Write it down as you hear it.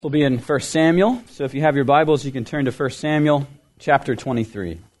We'll be in 1 Samuel. So if you have your Bibles, you can turn to 1 Samuel chapter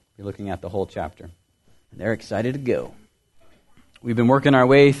 23. You're looking at the whole chapter. They're excited to go. We've been working our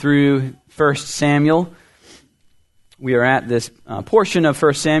way through 1 Samuel. We are at this portion of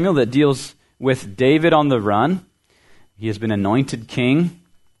 1 Samuel that deals with David on the run. He has been anointed king,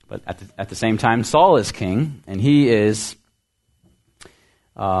 but at the same time, Saul is king, and he is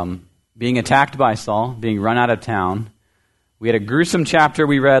being attacked by Saul, being run out of town. We had a gruesome chapter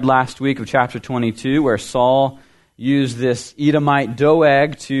we read last week of chapter 22 where Saul used this Edomite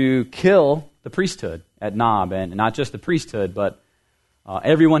Doeg to kill the priesthood at Nob, and not just the priesthood, but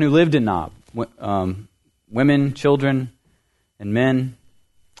everyone who lived in Nob, women, children, and men.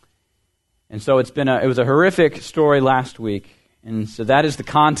 And so it was a horrific story last week, and so that is the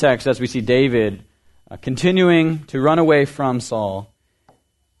context as we see David continuing to run away from Saul,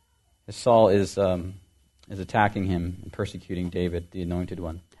 as Saul is attacking him and persecuting David, the anointed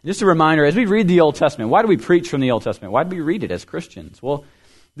one. Just a reminder, as we read the Old Testament, why do we preach from the Old Testament? Why do we read it as Christians? Well,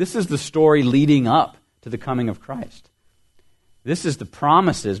 this is the story leading up to the coming of Christ. This is the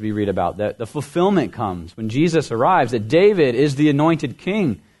promises we read about, that the fulfillment comes when Jesus arrives, that David is the anointed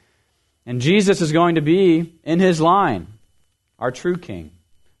king, and Jesus is going to be in his line, our true king.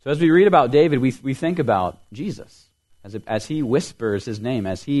 So as we read about David, we think about Jesus, as he whispers his name,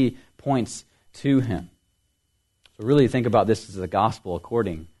 as he points to him. So really think about this as the gospel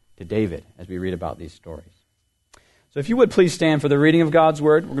according to David as we read about these stories. So if you would please stand for the reading of God's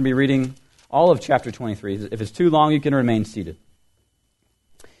word. We're going to be reading all of chapter 23. If it's too long, you can remain seated.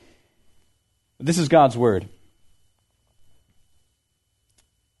 This is God's word.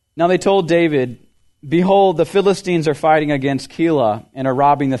 Now they told David, "Behold, the Philistines are fighting against Keilah and are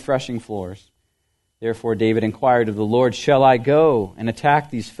robbing the threshing floors." Therefore David inquired of the Lord, "Shall I go and attack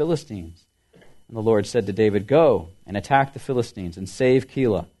these Philistines?" And the Lord said to David, "Go and attack the Philistines and save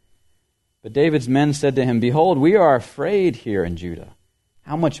Keilah." But David's men said to him, "Behold, we are afraid here in Judah.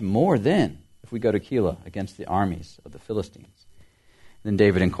 How much more then if we go to Keilah against the armies of the Philistines?" Then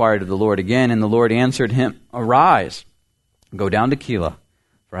David inquired of the Lord again, and the Lord answered him, "Arise, go down to Keilah,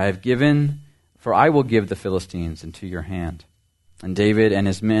 for I will give the Philistines into your hand." And David and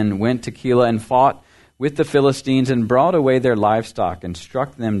his men went to Keilah and fought with the Philistines and brought away their livestock and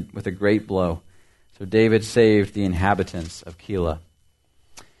struck them with a great blow. So David saved the inhabitants of Keilah.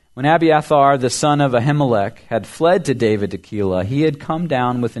 When Abiathar, the son of Ahimelech, had fled to David to Keilah, he had come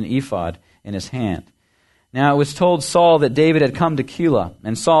down with an ephod in his hand. Now it was told Saul that David had come to Keilah,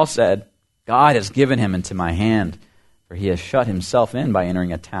 and Saul said, "God has given him into my hand, for he has shut himself in by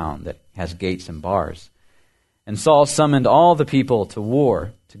entering a town that has gates and bars." And Saul summoned all the people to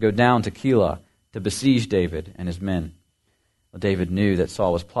war to go down to Keilah to besiege David and his men. Well, David knew that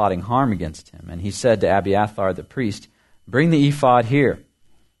Saul was plotting harm against him, and he said to Abiathar the priest, "Bring the ephod here."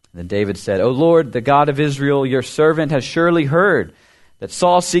 And then David said, "O Lord, the God of Israel, your servant has surely heard that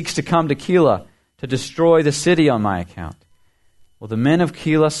Saul seeks to come to Keilah to destroy the city on my account. Will the men of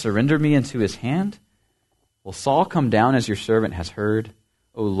Keilah surrender me into his hand? Will Saul come down as your servant has heard?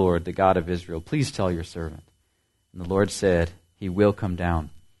 O Lord, the God of Israel, please tell your servant." And the Lord said, "He will come down."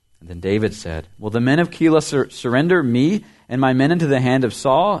 And then David said, "Will the men of Keilah surrender me and my men into the hand of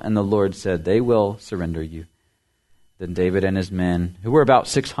Saul?" And the Lord said, "They will surrender you." Then David and his men, who were about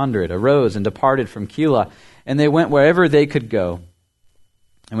 600, arose and departed from Keilah, and they went wherever they could go.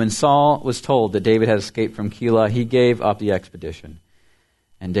 And when Saul was told that David had escaped from Keilah, he gave up the expedition.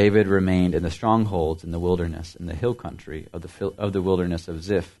 And David remained in the strongholds in the wilderness, in the hill country of the wilderness of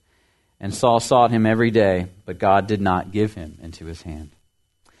Ziph. And Saul sought him every day, but God did not give him into his hand.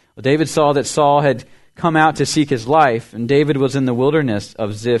 Well, David saw that Saul had come out to seek his life, and David was in the wilderness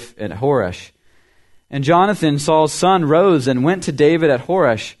of Ziph at Horesh. And Jonathan, Saul's son, rose and went to David at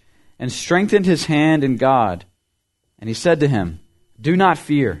Horesh and strengthened his hand in God. And he said to him, "Do not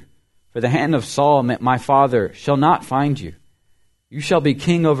fear, for the hand of Saul, my father, shall not find you. You shall be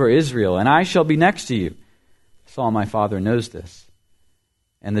king over Israel, and I shall be next to you. Saul, my father, knows this."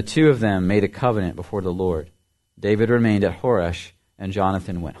 And the two of them made a covenant before the Lord. David remained at Horesh, and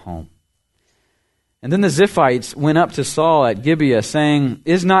Jonathan went home. And then the Ziphites went up to Saul at Gibeah, saying,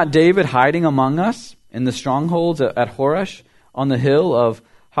 "Is not David hiding among us in the strongholds at Horesh, on the hill of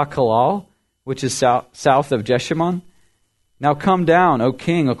Hakalal, which is south of Jeshimon? Now come down, O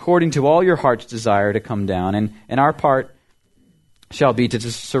king, according to all your heart's desire to come down, and our part shall be to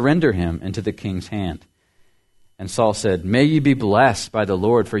surrender him into the king's hand." And Saul said, "May you be blessed by the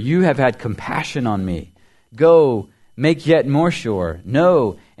Lord, for you have had compassion on me. Go, make yet more sure.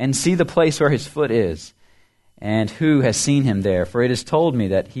 Know and see the place where his foot is, and who has seen him there, for it is told me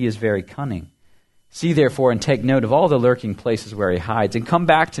that he is very cunning. See, therefore, and take note of all the lurking places where he hides, and come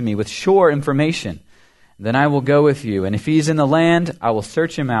back to me with sure information. Then I will go with you, and if he is in the land, I will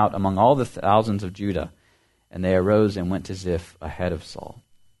search him out among all the thousands of Judah. And they arose and went to Ziph ahead of Saul.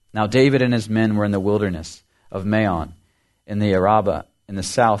 Now David and his men were in the wilderness of Maon, in the Arabah, in the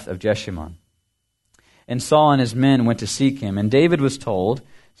south of Jeshimon. And Saul and his men went to seek him, and David was told,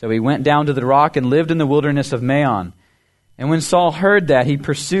 so he went down to the rock and lived in the wilderness of Maon. And when Saul heard that, he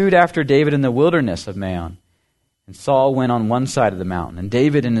pursued after David in the wilderness of Maon. And Saul went on one side of the mountain, and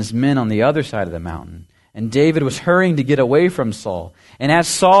David and his men on the other side of the mountain. And David was hurrying to get away from Saul. And as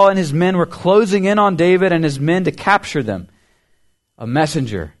Saul and his men were closing in on David and his men to capture them, a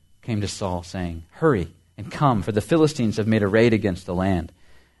messenger came to Saul saying, "Hurry and come, for the Philistines have made a raid against the land."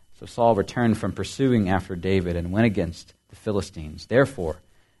 So Saul returned from pursuing after David and went against the Philistines. Therefore,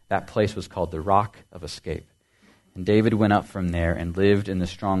 that place was called the Rock of Escape. And David went up from there and lived in the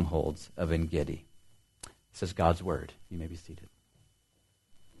strongholds of En-Gedi. This is God's word. You may be seated.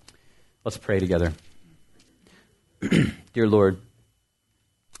 Let's pray together. Dear Lord,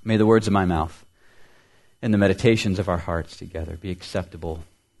 may the words of my mouth and the meditations of our hearts together be acceptable,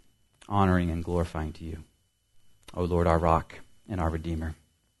 honoring and glorifying to you. O Lord, our rock and our Redeemer.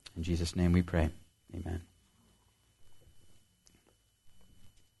 In Jesus' name we pray. Amen.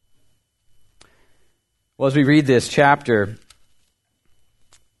 Well, as we read this chapter,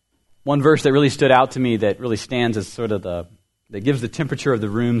 one verse that really stood out to me that really stands as sort of that gives the temperature of the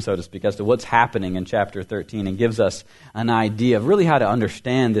room, so to speak, as to what's happening in chapter 13 and gives us an idea of really how to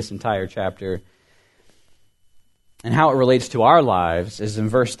understand this entire chapter and how it relates to our lives is in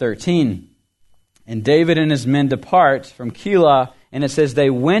verse 13. And David and his men depart from Keilah, and it says they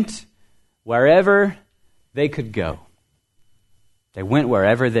went wherever they could go. They went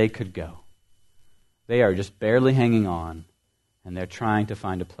wherever they could go. They are just barely hanging on, and they're trying to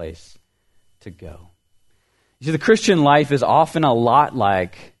find a place to go. You see, the Christian life is often a lot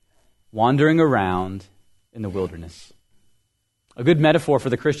like wandering around in the wilderness. A good metaphor for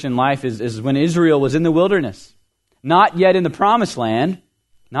the Christian life is when Israel was in the wilderness. Not yet in the promised land,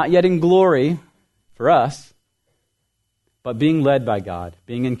 not yet in glory for us, but being led by God,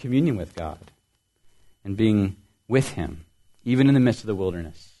 being in communion with God, and being with Him, even in the midst of the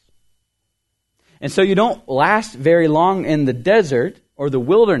wilderness. And so you don't last very long in the desert or the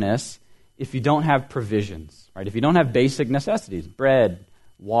wilderness if you don't have provisions, right? If you don't have basic necessities, bread,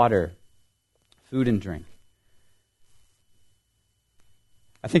 water, food and drink.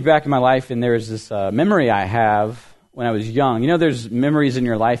 I think back in my life, and there's this memory I have when I was young. You know, there's memories in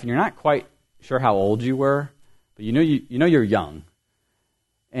your life, and you're not quite sure how old you were, but you know you're young.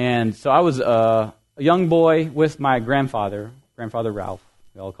 And so I was a young boy with my grandfather Ralph.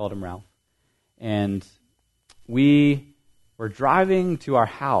 We all called him Ralph. And we were driving to our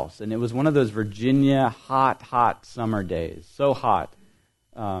house, and it was one of those Virginia hot summer days. So hot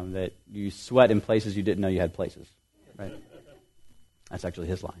that you sweat in places you didn't know you had places. Right? That's actually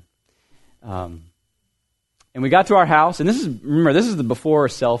his line. And we got to our house, and this is the before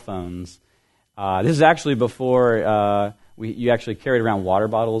cell phones. This is actually before you actually carried around water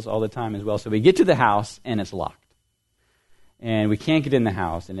bottles all the time as well. So we get to the house, and it's locked. And we can't get in the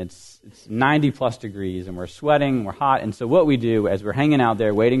house, and it's 90 plus degrees, and we're sweating, we're hot. And so what we do, as we're hanging out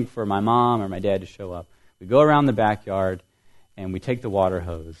there waiting for my mom or my dad to show up, we go around the backyard, and we take the water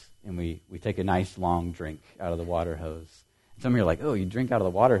hose, and we take a nice long drink out of the water hose. And some of you are like, oh, you drink out of the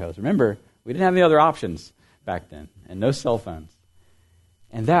water hose. Remember, we didn't have any other options back then, and no cell phones.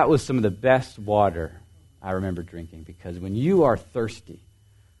 And that was some of the best water I remember drinking, because when you are thirsty,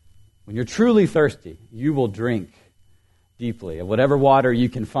 when you're truly thirsty, you will drink deeply of whatever water you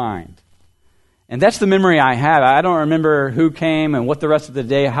can find. And that's the memory I have. I don't remember who came and what the rest of the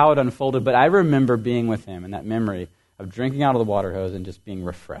day, how it unfolded, but I remember being with him and that memory of drinking out of the water hose and just being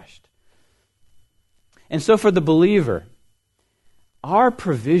refreshed. And so for the believer, our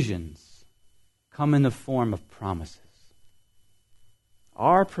provisions come in the form of promises.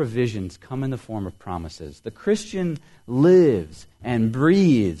 Our provisions come in the form of promises. The Christian lives and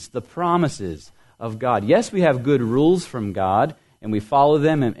breathes the promises of God. Yes, we have good rules from God, and we follow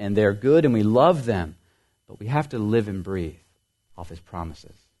them, and they're good, and we love them. But we have to live and breathe off His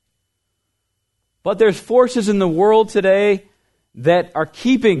promises. But there's forces in the world today that are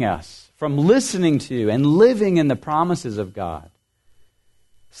keeping us from listening to and living in the promises of God.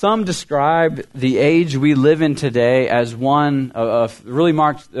 Some describe the age we live in today as one of really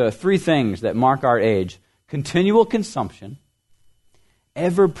marked three things that mark our age: continual consumption,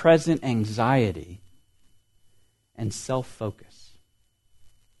 ever-present anxiety, and self-focus.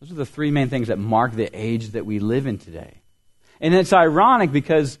 Those are the three main things that mark the age that we live in today. And it's ironic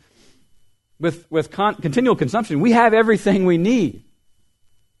because with continual consumption, we have everything we need.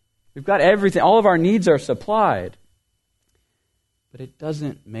 We've got everything. All of our needs are supplied. But it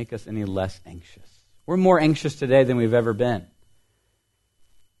doesn't make us any less anxious. We're more anxious today than we've ever been.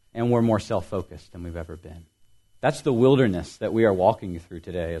 And we're more self-focused than we've ever been. That's the wilderness that we are walking through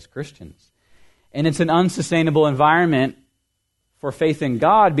today as Christians. And it's an unsustainable environment for faith in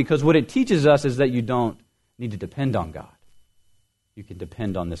God, because what it teaches us is that you don't need to depend on God. You can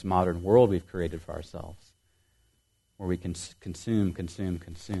depend on this modern world we've created for ourselves, where we can consume.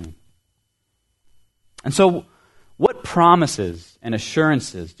 And so, what promises and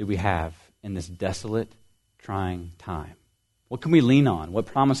assurances do we have in this desolate, trying time? What can we lean on? What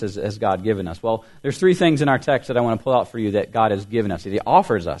promises has God given us? Well, there's three things in our text that I want to pull out for you that God has given us, that He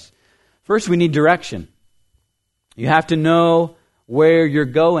offers us. First, we need direction. You have to know where you're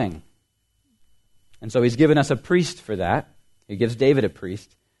going. And so He's given us a priest for that. He gives David a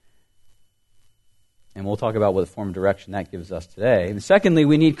priest. And we'll talk about what form of direction that gives us today. And secondly,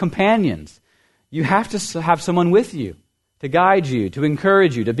 we need companions. You have to have someone with you to guide you, to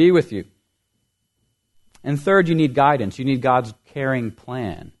encourage you, to be with you. And third, you need guidance. You need God's caring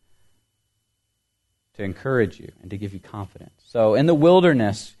plan to encourage you and to give you confidence. So in the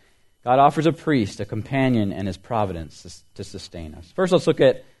wilderness, God offers a priest, a companion, and His providence to sustain us. First, let's look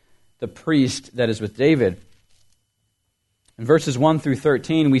at the priest that is with David. In verses 1 through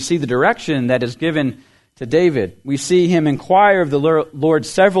 13, we see the direction that is given to David. We see him inquire of the Lord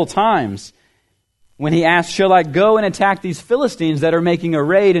several times when he asks, "Shall I go and attack these Philistines that are making a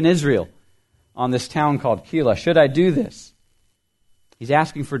raid in Israel on this town called Keilah? Should I do this?" He's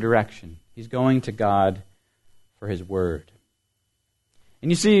asking for direction. He's going to God for His word.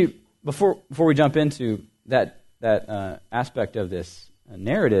 And you see, before we jump into that aspect of this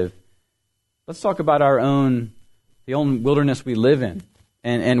narrative, let's talk about the own wilderness we live in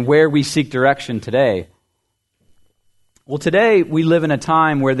and where we seek direction today. Well, today we live in a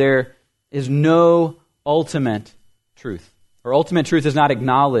time where there is no ultimate truth, or ultimate truth is not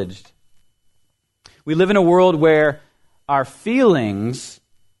acknowledged. We live in a world where our feelings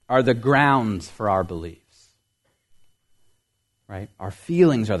are the grounds for our beliefs. Right? Our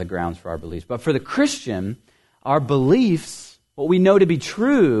feelings are the grounds for our beliefs. But for the Christian, our beliefs, what we know to be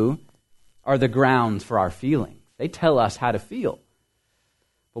true, are the grounds for our feelings. They tell us how to feel.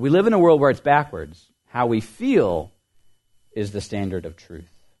 But we live in a world where it's backwards. How we feel is the standard of truth.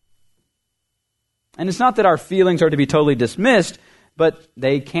 And it's not that our feelings are to be totally dismissed, but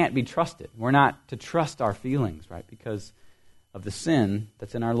they can't be trusted. We're not to trust our feelings, right? Because of the sin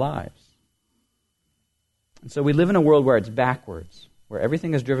that's in our lives. And so we live in a world where it's backwards, where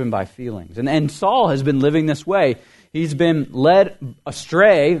everything is driven by feelings. And Saul has been living this way. He's been led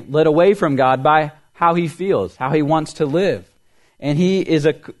astray, led away from God by how he feels, how he wants to live. And his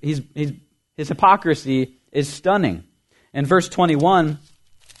hypocrisy is stunning. In verse 21,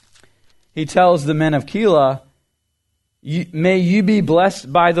 he tells the men of Keilah, "May you be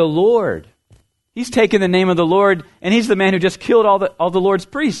blessed by the Lord." He's taken the name of the Lord, and he's the man who just killed all the Lord's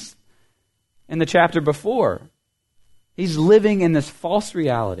priests in the chapter before. He's living in this false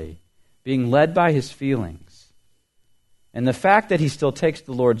reality, being led by his feelings. And the fact that he still takes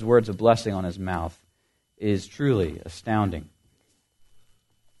the Lord's words of blessing on his mouth is truly astounding.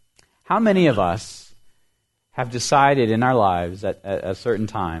 How many of us have decided in our lives at a certain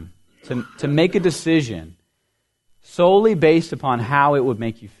time to make a decision solely based upon how it would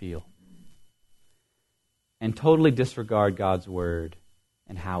make you feel, and totally disregard God's word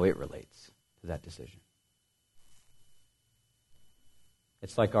and how it relates to that decision?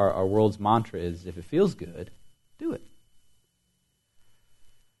 It's like our world's mantra is, if it feels good, do it.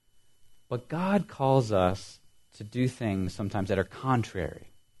 But God calls us to do things sometimes that are contrary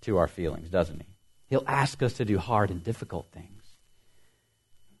to our feelings, doesn't He? He'll ask us to do hard and difficult things.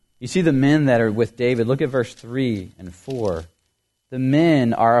 You see the men that are with David. Look at verse 3 and 4. The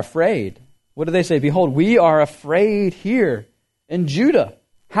men are afraid. What do they say? "Behold, we are afraid here in Judah.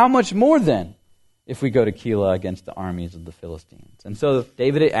 How much more then if we go to Keilah against the armies of the Philistines?" And so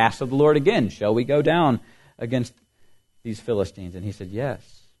David asked of the Lord again, "Shall we go down against these Philistines?" And He said,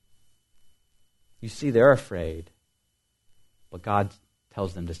 "Yes." You see, they're afraid, but God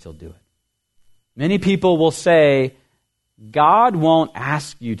tells them to still do it. Many people will say, God won't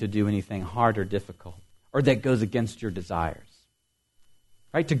ask you to do anything hard or difficult, or that goes against your desires.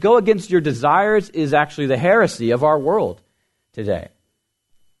 Right? To go against your desires is actually the heresy of our world today.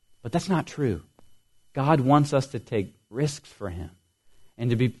 But that's not true. God wants us to take risks for Him and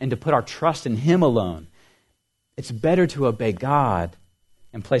to put our trust in Him alone. It's better to obey God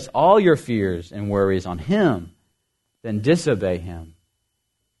and place all your fears and worries on Him than disobey Him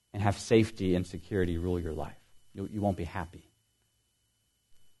and have safety and security rule your life. You won't be happy.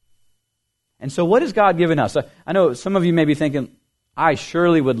 And so what has God given us? I know some of you may be thinking, I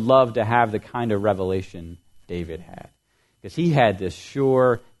surely would love to have the kind of revelation David had. Because he had this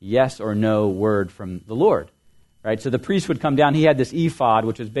sure yes or no word from the Lord. Right? So the priest would come down. He had this ephod,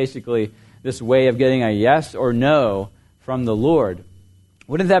 which was basically this way of getting a yes or no from the Lord.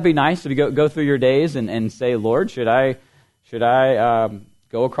 Wouldn't that be nice if you go through your days and say, Lord, should I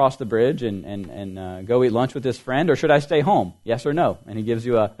go across the bridge and go eat lunch with this friend, or should I stay home? Yes or no? And he gives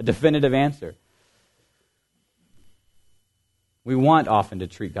you a definitive answer. We want often to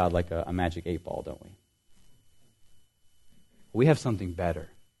treat God like a magic 8-ball, don't we? We have something better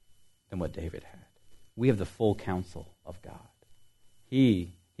than what David had. We have the full counsel of God.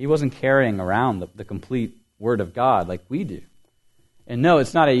 He wasn't carrying around the complete Word of God like we do. And no,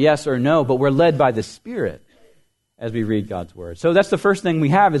 it's not a yes or no, but we're led by the Spirit as we read God's Word. So that's the first thing we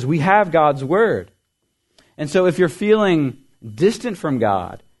have, is we have God's Word. And so if you're feeling distant from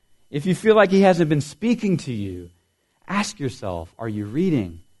God, if you feel like He hasn't been speaking to you, ask yourself, are you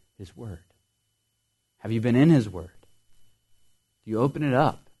reading His Word? Have you been in His Word? Do you open it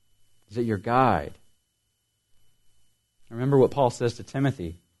up? Is it your guide? Remember what Paul says to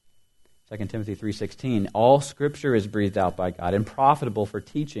Timothy, 2 Timothy 3:16, all Scripture is breathed out by God and profitable for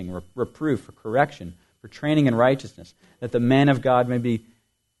teaching, reproof, for correction, for training in righteousness, that the man of God may be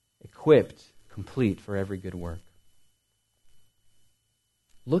equipped, complete for every good work.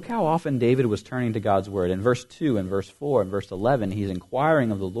 Look how often David was turning to God's Word. In verse 2 and verse 4 and verse 11, he's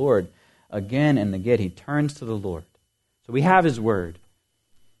inquiring of the Lord again and again. He turns to the Lord. So we have His Word.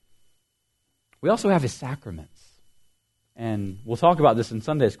 We also have His sacraments. And we'll talk about this in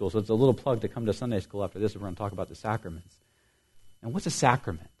Sunday school, so it's a little plug to come to Sunday school after this, and we're going to talk about the sacraments. And what's a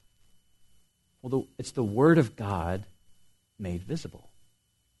sacrament? Well, it's the Word of God made visible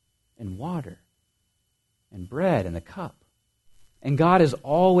in water and bread and the cup. And God has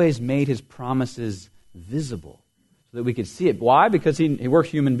always made His promises visible so that we could see it. Why? Because He works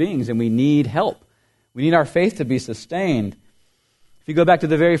human beings and we need help. We need our faith to be sustained. If you go back to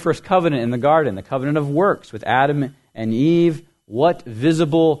the very first covenant in the garden, the covenant of works with Adam and Eve, what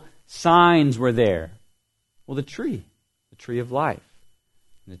visible signs were there? Well, the tree of life,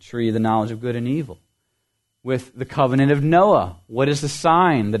 and the tree of the knowledge of good and evil. With the covenant of Noah, what is the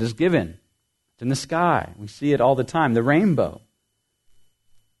sign that is given? It's in the sky. We see it all the time, the rainbow.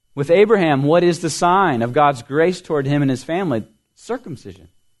 With Abraham, what is the sign of God's grace toward him and his family? Circumcision.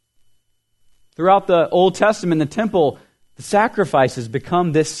 Throughout the Old Testament, the temple, the sacrifices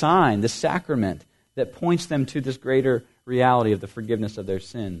become this sign, this sacrament that points them to this greater reality of the forgiveness of their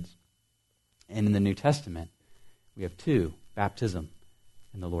sins. And in the New Testament, we have two, baptism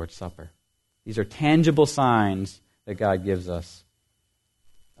and the Lord's Supper. These are tangible signs that God gives us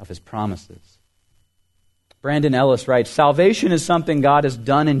of His promises. Brandon Ellis writes, salvation is something God has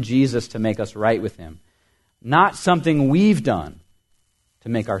done in Jesus to make us right with Him, not something we've done to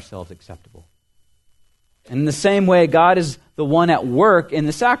make ourselves acceptable. And in the same way, God is the one at work in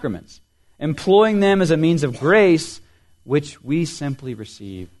the sacraments, employing them as a means of grace, which we simply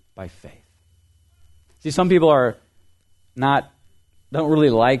receive by faith. See, some people don't really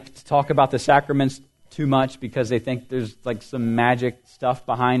like to talk about the sacraments too much because they think there's like some magic stuff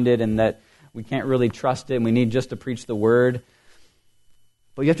behind it and that we can't really trust it and we need just to preach the Word.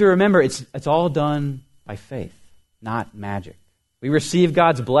 But you have to remember, it's all done by faith, not magic. We receive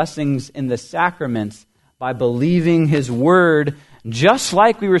God's blessings in the sacraments by believing His Word, just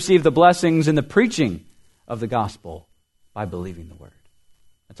like we receive the blessings in the preaching of the gospel by believing the Word.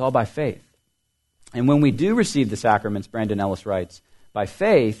 It's all by faith. And when we do receive the sacraments, Brandon Ellis writes, by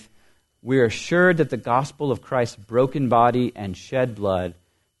faith, we are assured that the gospel of Christ's broken body and shed blood,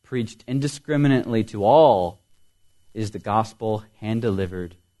 preached indiscriminately to all, is the gospel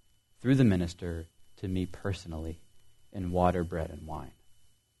hand-delivered through the minister to me personally in water, bread, and wine.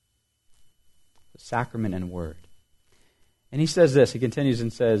 The sacrament and Word. And he says this, he continues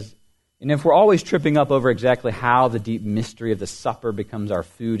and says, and if we're always tripping up over exactly how the deep mystery of the supper becomes our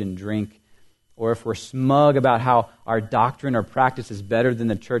food and drink, or if we're smug about how our doctrine or practice is better than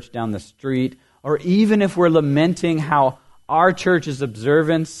the church down the street, or even if we're lamenting how our church's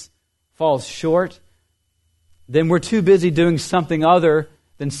observance falls short, then we're too busy doing something other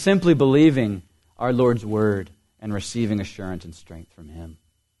than simply believing our Lord's Word and receiving assurance and strength from Him.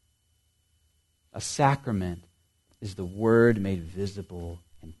 A sacrament is the Word made visible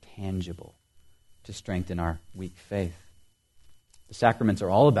and tangible to strengthen our weak faith. The sacraments are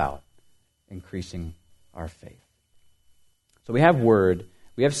all about increasing our faith. So we have Word,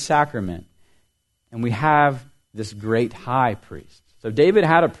 we have sacrament, and we have this great high priest. So David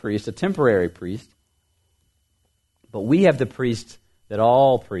had a priest, a temporary priest, but we have the priest that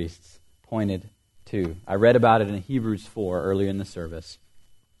all priests pointed to. I read about it in Hebrews 4 earlier in the service,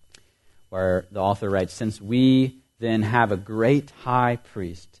 where the author writes, "Since we then have a great high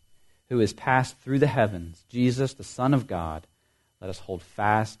priest who has passed through the heavens, Jesus, the Son of God, let us hold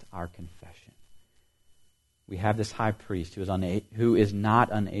fast our confession." We have this high priest who's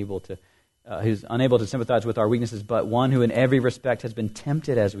unable to sympathize with our weaknesses, but one who in every respect has been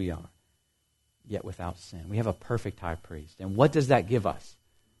tempted as we are, yet without sin. We have a perfect high priest. And what does that give us?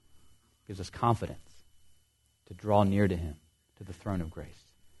 It gives us confidence to draw near to him, to the throne of grace.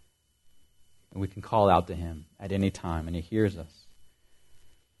 And we can call out to him at any time, and he hears us.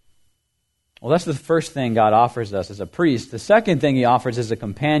 Well, that's the first thing God offers us as a priest. The second thing he offers is a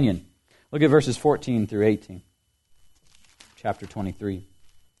companion. Look at verses 14 through 18, chapter 23.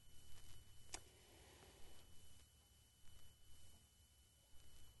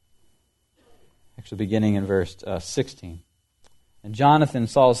 Actually, beginning in verse 16. "And Jonathan,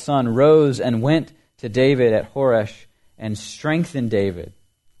 Saul's son, rose and went to David at Horesh and strengthened David,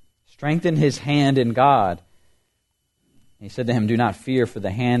 strengthened his hand in God. And he said to him, 'Do not fear, for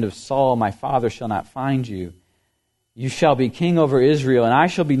the hand of Saul my father shall not find you. You shall be king over Israel, and I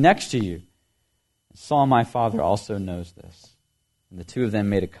shall be next to you. And Saul my father also knows this.' And the two of them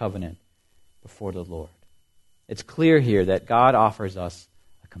made a covenant before the Lord." It's clear here that God offers us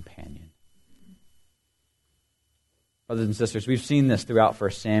a companion. Brothers and sisters, we've seen this throughout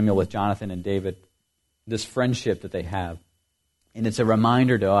 1 Samuel with Jonathan and David, this friendship that they have. And it's a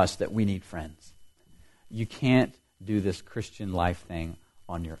reminder to us that we need friends. You can't do this Christian life thing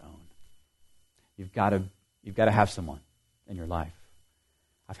on your own. You've got to have someone in your life.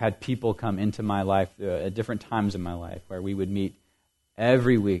 I've had people come into my life at different times in my life where we would meet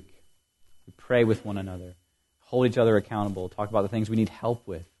every week. We pray with one another, hold each other accountable, talk about the things we need help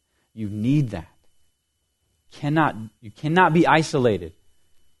with. You need that. You cannot be isolated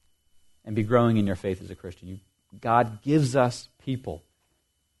and be growing in your faith as a Christian. God gives us people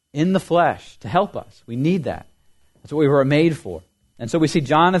in the flesh to help us. We need that. That's what we were made for. And so we see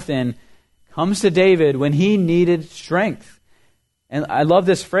Jonathan comes to David when he needed strength. And I love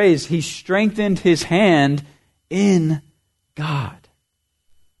this phrase, he strengthened his hand in God.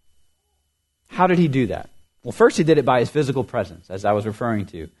 How did he do that? Well, first he did it by his physical presence, as I was referring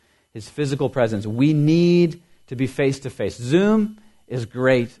to. His physical presence. We need to be face-to-face. Zoom is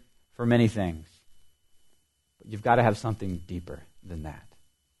great for many things. But you've got to have something deeper than that.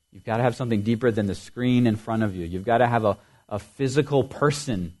 You've got to have something deeper than the screen in front of you. You've got to have a physical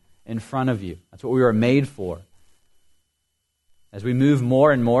person in front of you. That's what we were made for. As we move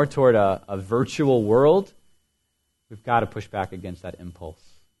more and more toward a virtual world, we've got to push back against that impulse.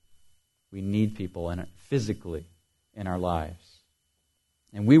 We need people physically in our lives.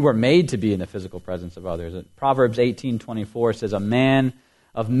 And we were made to be in the physical presence of others. Proverbs 18:24 says, "A man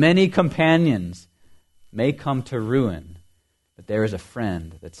of many companions may come to ruin, but there is a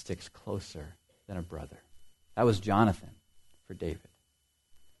friend that sticks closer than a brother." That was Jonathan for David.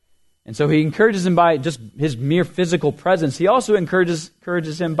 And so he encourages him by just his mere physical presence. He also encourages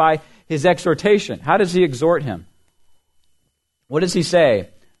him by his exhortation. How does he exhort him? What does he say?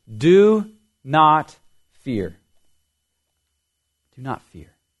 Do not fear. Do not fear.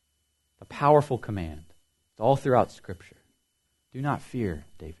 A powerful command. It's all throughout Scripture. Do not fear,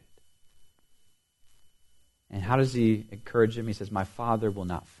 David. And how does he encourage him? He says, "My Father will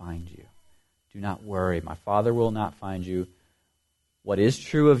not find you. Do not worry. My Father will not find you. What is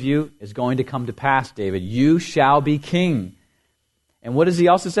true of you is going to come to pass, David. You shall be king." And what does he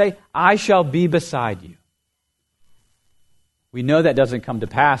also say? "I shall be beside you." We know that doesn't come to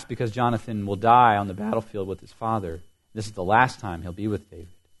pass because Jonathan will die on the battlefield with his father. This is the last time he'll be with David.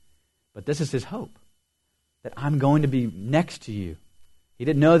 But this is his hope, that I'm going to be next to you. He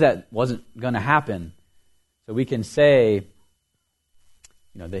didn't know that wasn't going to happen. So we can say,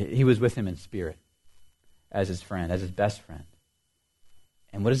 that he was with him in spirit as his friend, as his best friend.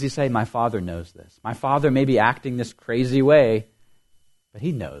 And what does he say? My Father knows this. My Father may be acting this crazy way, but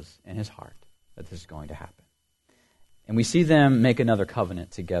he knows in his heart that this is going to happen. And we see them make another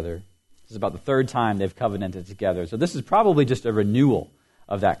covenant together. This is about the third time they've covenanted together. So this is probably just a renewal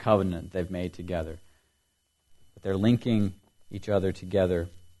of that covenant they've made together. But they're linking each other together.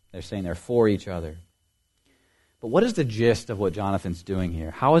 They're saying they're for each other. But what is the gist of what Jonathan's doing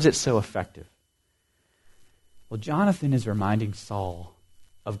here? How is it so effective? Well, Jonathan is reminding Saul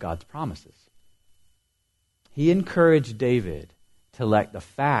of God's promises. He encouraged David to let the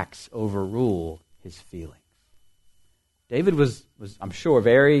facts overrule his feelings. David was I'm sure,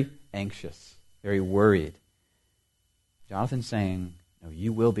 very anxious, very worried. Jonathan's saying, no,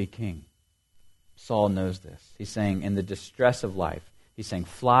 you will be king. Saul knows this. He's saying, in the distress of life, he's saying,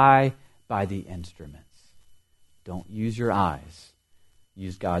 fly by the instruments. Don't use your eyes.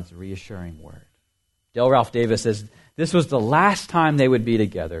 Use God's reassuring word. Dale Ralph Davis says, this was the last time they would be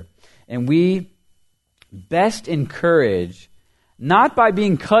together. And we best encourage, not by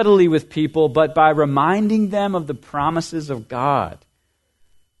being cuddly with people, but by reminding them of the promises of God.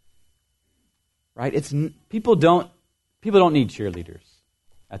 Right? People don't need cheerleaders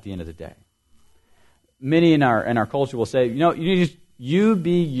at the end of the day. Many in our culture will say, you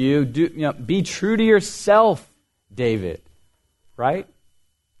be you, be true to yourself, David. Right?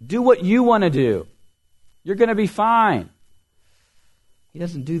 Do what you want to do. You're going to be fine. He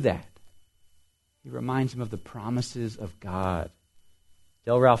doesn't do that. He reminds him of the promises of God.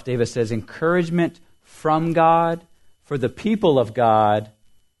 Dale Ralph Davis says, encouragement from God for the people of God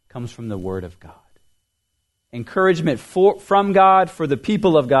comes from the Word of God. Encouragement from God for the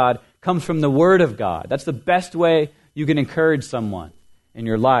people of God comes from the Word of God. That's the best way you can encourage someone in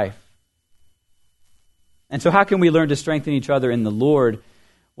your life. And so how can we learn to strengthen each other in the Lord?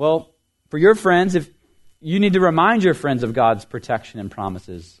 Well, for your friends, if you need to remind your friends of God's protection and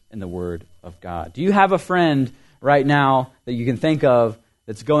promises in the Word of God. Do you have a friend right now that you can think of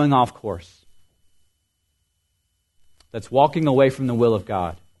that's going off course? That's walking away from the will of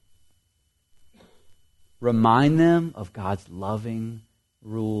God? Remind them of God's loving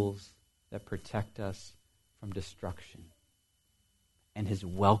rules that protect us from destruction and His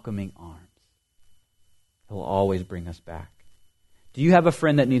welcoming arms. He'll always bring us back. Do you have a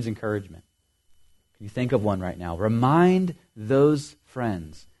friend that needs encouragement? Can you think of one right now? Remind those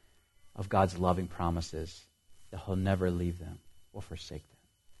friends of God's loving promises that He'll never leave them or forsake them.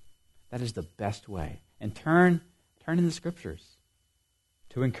 That is the best way. And turn in the Scriptures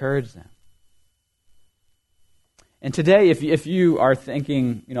to encourage them. And today, if you are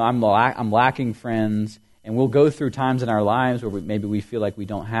thinking, I'm lacking friends, and we'll go through times in our lives where maybe we feel like we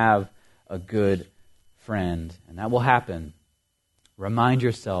don't have a good friend, and that will happen. Remind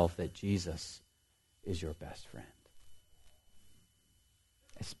yourself that Jesus is your best friend,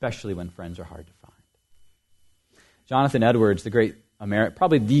 especially when friends are hard to find. Jonathan Edwards,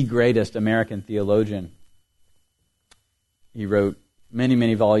 probably the greatest American theologian, he wrote many,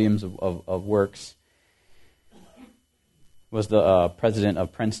 many volumes of works, was the president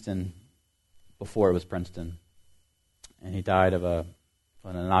of Princeton before it was Princeton, and he died of an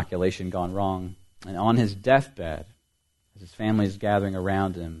inoculation gone wrong. And on his deathbed, as his family is gathering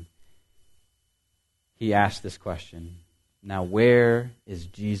around him, he asked this question, now where is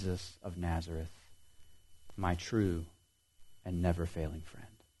Jesus of Nazareth, my true and never failing friend?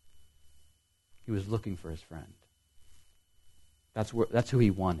 He was looking for his friend. That's who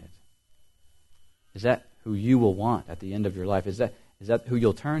he wanted. Is that who you will want at the end of your life? Is that who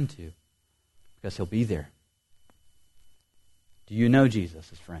you'll turn to? Because He'll be there. Do you know Jesus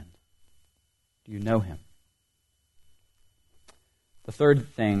as friend? Do you know Him? The third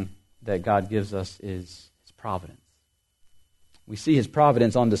thing that God gives us is His providence. We see His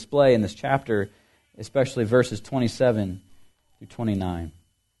providence on display in this chapter, especially verses 27 through 29.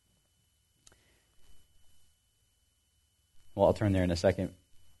 Well, I'll turn there in a second.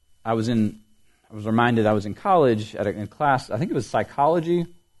 I was reminded I was in college in class, I think it was psychology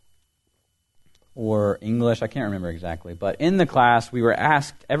or English, I can't remember exactly. But in the class,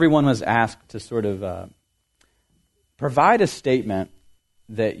 everyone was asked to sort of provide a statement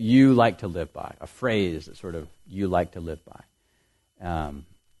that you like to live by, a phrase that sort of you like to live by.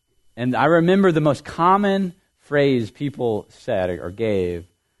 And I remember the most common phrase people said or gave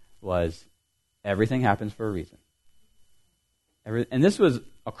was, everything happens for a reason. And this was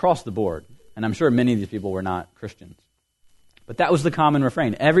across the board. And I'm sure many of these people were not Christians. But that was the common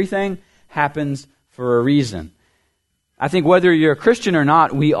refrain. Everything happens for a reason. I think whether you're a Christian or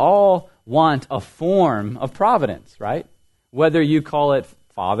not, we all want a form of providence, right? Whether you call it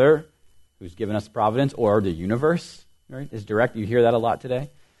Father, who's given us providence, or the universe, right? Is direct. You hear that a lot today.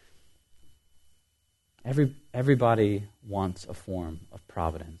 Everybody wants a form of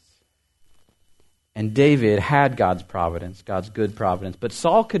providence. And David had God's providence, God's good providence, but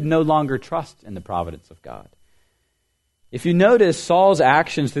Saul could no longer trust in the providence of God. If you notice Saul's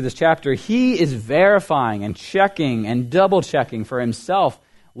actions through this chapter, he is verifying and checking and double-checking for himself.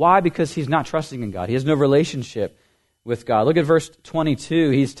 Why? Because he's not trusting in God. He has no relationship with God. Look at verse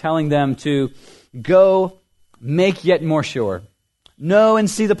 22. He's telling them to go make yet more sure. Know and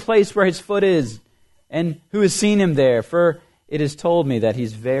see the place where his foot is, and who has seen him there. For it is told me that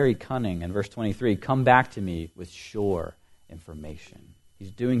he's very cunning. In verse 23, come back to me with sure information.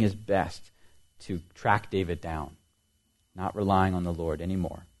 He's doing his best to track David down. not relying on the Lord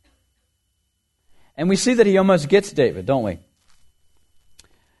anymore. And we see that he almost gets David, don't we?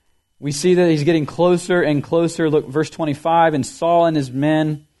 We see that he's getting closer and closer. Look, verse 25, and Saul and his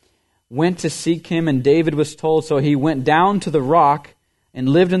men went to seek him, and David was told, so he went down to the rock and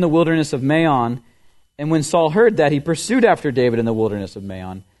lived in the wilderness of Maon. And when Saul heard that, he pursued after David in the wilderness of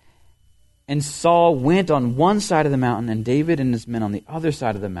Maon. And Saul went on one side of the mountain, and David and his men on the other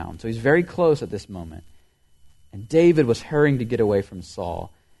side of the mountain. So he's very close at this moment. And David was hurrying to get away from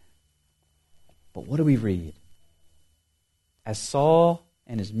Saul. But what do we read? As Saul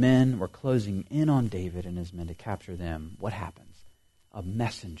and his men were closing in on David and his men to capture them, what happens? A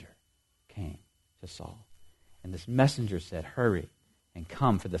messenger came to Saul. And this messenger said, hurry and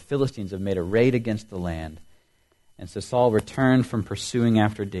come, for the Philistines have made a raid against the land. And so Saul returned from pursuing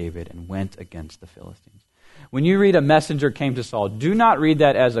after David and went against the Philistines. When you read a messenger came to Saul, do not read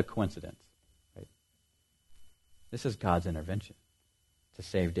that as a coincidence. Right? This is God's intervention to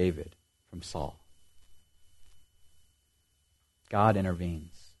save David from Saul. God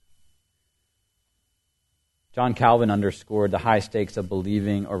intervenes. John Calvin underscored the high stakes of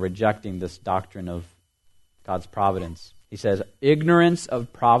believing or rejecting this doctrine of God's providence. He says, ignorance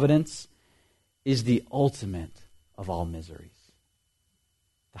of providence is the ultimate of all miseries.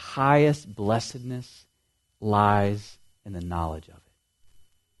 The highest blessedness lies in the knowledge of it.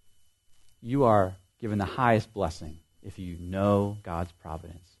 You are given the highest blessing if you know God's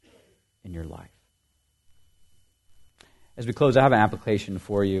providence in your life. As we close, I have an application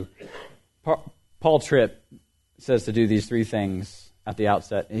for you. Paul Tripp says to do these three things at the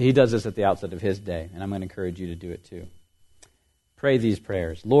outset. He does this at the outset of his day, and I'm going to encourage you to do it too. Pray these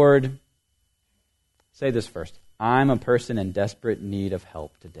prayers. Lord, say this first. I'm a person in desperate need of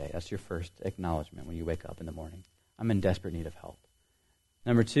help today. That's your first acknowledgement when you wake up in the morning. I'm in desperate need of help.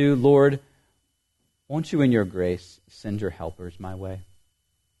 Number two, Lord, won't you in your grace send your helpers my way?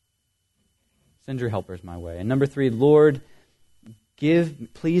 Send your helpers my way. And number three, Lord,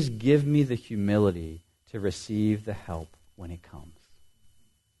 please give me the humility to receive the help when it comes.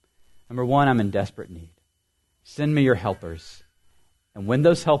 Number one, I'm in desperate need. Send me your helpers. And when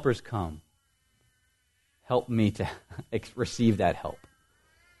those helpers come, help me to receive that help.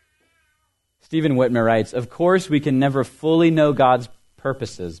 Stephen Whitmer writes, of course we can never fully know God's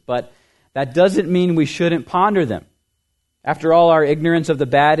purposes, but that doesn't mean we shouldn't ponder them. After all, our ignorance of the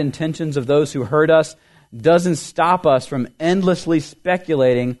bad intentions of those who hurt us doesn't stop us from endlessly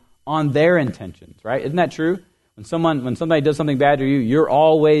speculating on their intentions, right? Isn't that true? When somebody does something bad to you, you're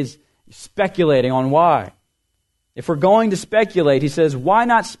always speculating on why. If we're going to speculate, he says, why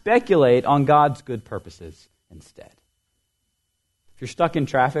not speculate on God's good purposes instead? If you're stuck in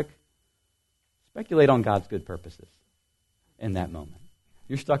traffic, speculate on God's good purposes in that moment.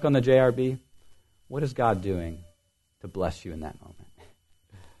 You're stuck on the JRB, what is God doing to bless you in that moment?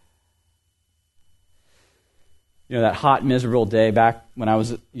 You know, that hot, miserable day back when I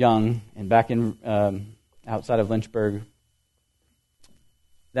was young and back in outside of Lynchburg,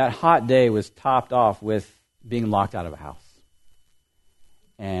 that hot day was topped off with being locked out of a house.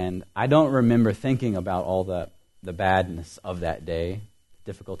 And I don't remember thinking about all the badness of that day,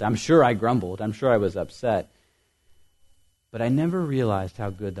 difficult. I'm sure I grumbled. I'm sure I was upset. But I never realized how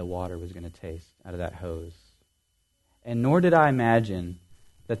good the water was going to taste out of that hose. And nor did I imagine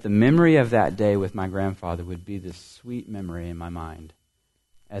that the memory of that day with my grandfather would be this sweet memory in my mind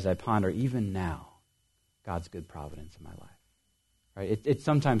as I ponder even now God's good providence in my life. Right? It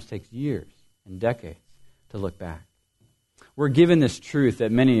sometimes takes years and decades to look back. We're given this truth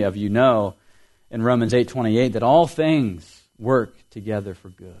that many of you know in Romans 8:28 that all things work together for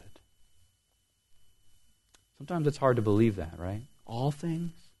good. Sometimes it's hard to believe that, right? All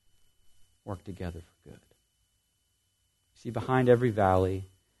things work together for good. See, behind every valley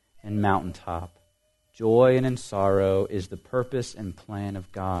and mountaintop, joy and in sorrow is the purpose and plan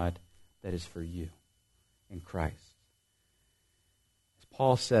of God that is for you in Christ. As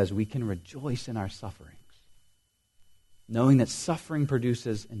Paul says, we can rejoice in our sufferings, knowing that suffering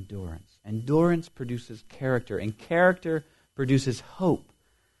produces endurance. Endurance produces character, and character produces hope.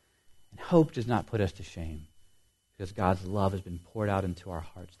 And hope does not put us to shame, because God's love has been poured out into our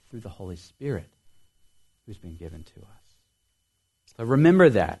hearts through the Holy Spirit who's been given to us. So remember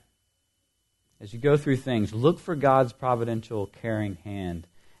that. As you go through things, look for God's providential, caring hand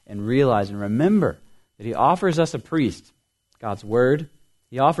and realize and remember that He offers us a priest, God's Word.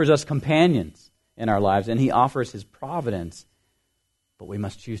 He offers us companions in our lives, and He offers His providence, but we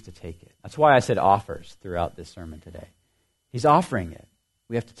must choose to take it. That's why I said offers throughout this sermon today. He's offering it.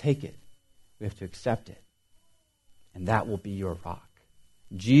 We have to take it. We have to accept it. And that will be your rock.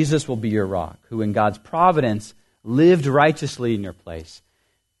 Jesus will be your rock, who in God's providence lived righteously in your place,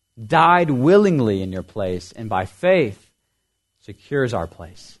 died willingly in your place, and by faith secures our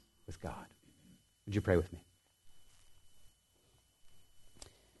place with God. Would you pray with me?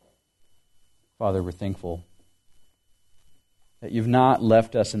 Father, we're thankful that you've not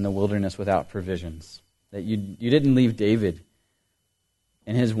left us in the wilderness without provisions, that you didn't leave David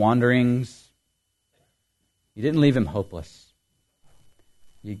in his wanderings. You didn't leave him hopeless.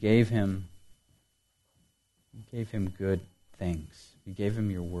 You gave him good things. You gave him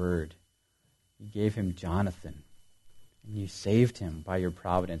your word. You gave him Jonathan. And you saved him by your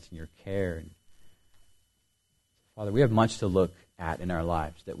providence and your care. And Father, we have much to look at in our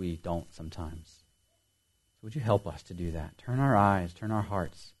lives that we don't sometimes. So would you help us to do that? Turn our eyes, turn our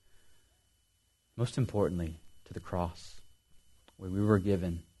hearts, most importantly, to the cross, where we were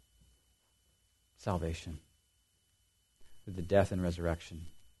given salvation through the death and resurrection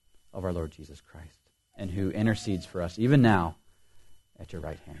of our Lord Jesus Christ, and who intercedes for us even now at your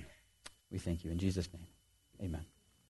right hand. We thank you in Jesus' name. Amen.